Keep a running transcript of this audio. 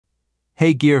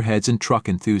Hey gearheads and truck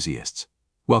enthusiasts,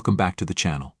 welcome back to the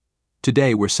channel.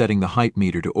 Today we're setting the hype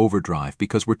meter to overdrive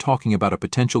because we're talking about a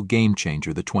potential game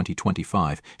changer, the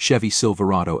 2025 Chevy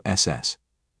Silverado SS.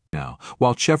 Now,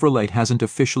 while Chevrolet hasn't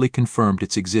officially confirmed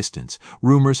its existence,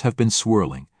 rumors have been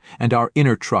swirling, and our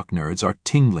inner truck nerds are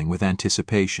tingling with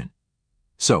anticipation.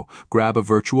 So, grab a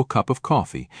virtual cup of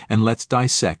coffee and let's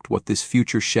dissect what this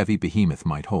future Chevy behemoth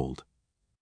might hold.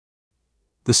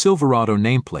 The Silverado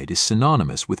nameplate is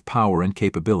synonymous with power and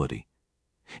capability.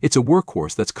 It's a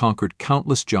workhorse that's conquered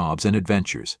countless jobs and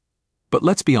adventures. But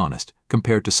let's be honest,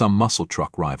 compared to some muscle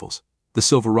truck rivals, the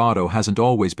Silverado hasn't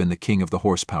always been the king of the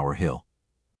horsepower hill.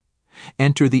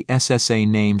 Enter the SSA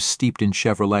name steeped in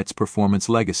Chevrolet's performance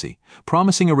legacy,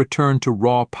 promising a return to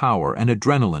raw power and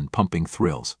adrenaline-pumping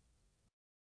thrills.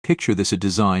 Picture this: a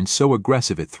design so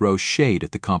aggressive it throws shade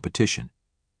at the competition.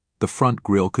 The front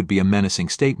grille could be a menacing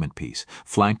statement piece,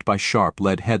 flanked by sharp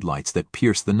LED headlights that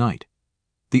pierce the night.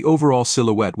 The overall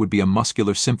silhouette would be a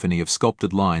muscular symphony of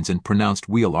sculpted lines and pronounced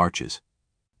wheel arches.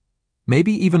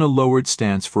 Maybe even a lowered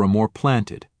stance for a more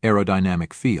planted,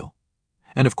 aerodynamic feel.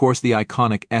 And of course the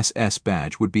iconic SS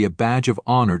badge would be a badge of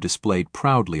honor displayed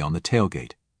proudly on the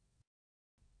tailgate.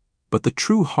 But the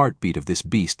true heartbeat of this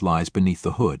beast lies beneath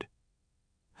the hood.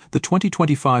 The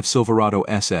 2025 Silverado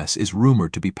SS is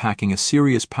rumored to be packing a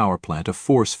serious power plant, a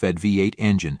force-fed V8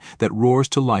 engine that roars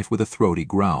to life with a throaty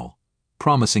growl,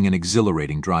 promising an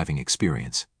exhilarating driving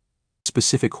experience.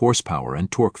 Specific horsepower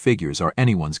and torque figures are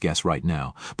anyone's guess right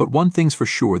now, but one thing's for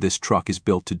sure: this truck is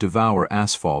built to devour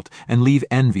asphalt and leave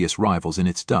envious rivals in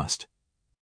its dust.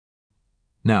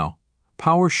 Now,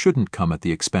 power shouldn't come at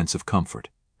the expense of comfort.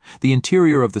 The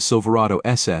interior of the Silverado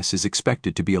SS is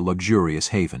expected to be a luxurious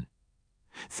haven.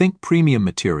 Think premium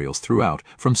materials throughout,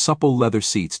 from supple leather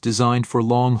seats designed for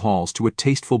long hauls to a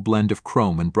tasteful blend of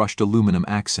chrome and brushed aluminum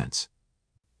accents.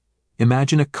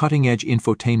 Imagine a cutting-edge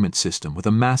infotainment system with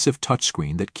a massive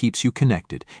touchscreen that keeps you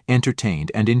connected,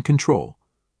 entertained, and in control.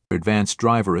 Advanced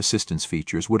driver assistance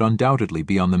features would undoubtedly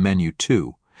be on the menu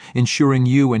too, ensuring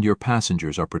you and your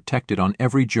passengers are protected on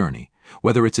every journey,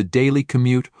 whether it's a daily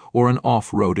commute or an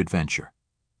off-road adventure.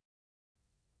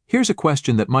 Here's a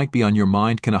question that might be on your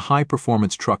mind: can a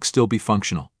high-performance truck still be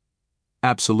functional?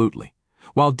 Absolutely.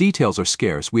 While details are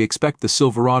scarce, we expect the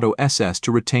Silverado SS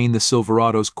to retain the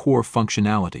Silverado's core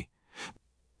functionality.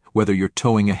 Whether you're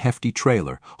towing a hefty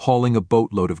trailer, hauling a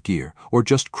boatload of gear, or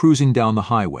just cruising down the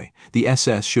highway, the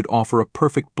SS should offer a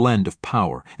perfect blend of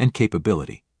power and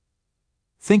capability.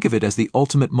 Think of it as the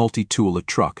ultimate multi-tool, a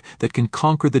truck that can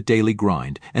conquer the daily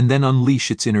grind and then unleash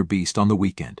its inner beast on the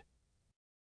weekend.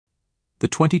 The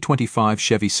 2025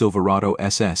 Chevy Silverado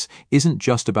SS isn't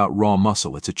just about raw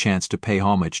muscle, it's a chance to pay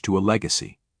homage to a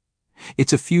legacy.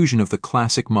 It's a fusion of the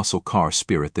classic muscle car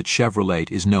spirit that Chevrolet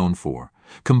is known for,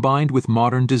 combined with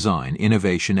modern design,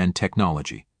 innovation, and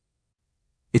technology.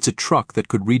 It's a truck that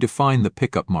could redefine the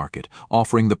pickup market,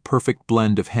 offering the perfect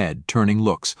blend of head-turning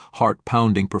looks,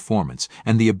 heart-pounding performance,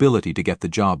 and the ability to get the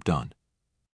job done.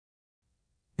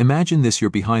 Imagine this: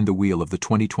 you're behind the wheel of the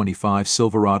 2025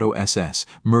 Silverado SS,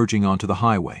 merging onto the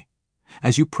highway.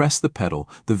 As you press the pedal,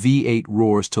 the V8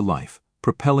 roars to life,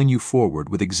 propelling you forward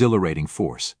with exhilarating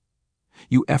force.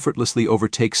 You effortlessly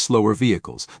overtake slower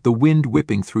vehicles, the wind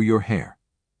whipping through your hair.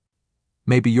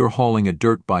 Maybe you're hauling a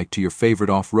dirt bike to your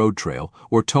favorite off-road trail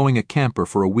or towing a camper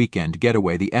for a weekend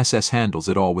getaway. The SS handles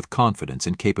it all with confidence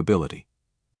and capability.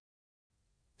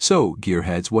 So,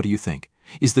 gearheads, what do you think?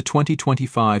 Is the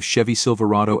 2025 Chevy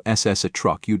Silverado SS a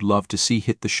truck you'd love to see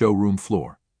hit the showroom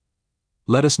floor?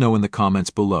 Let us know in the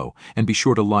comments below, and be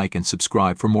sure to like and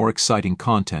subscribe for more exciting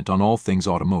content on all things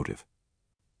automotive.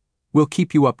 We'll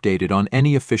keep you updated on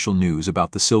any official news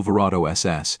about the Silverado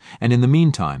SS, and in the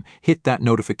meantime, hit that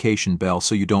notification bell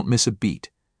so you don't miss a beat.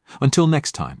 Until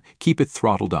next time, keep it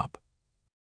throttled up.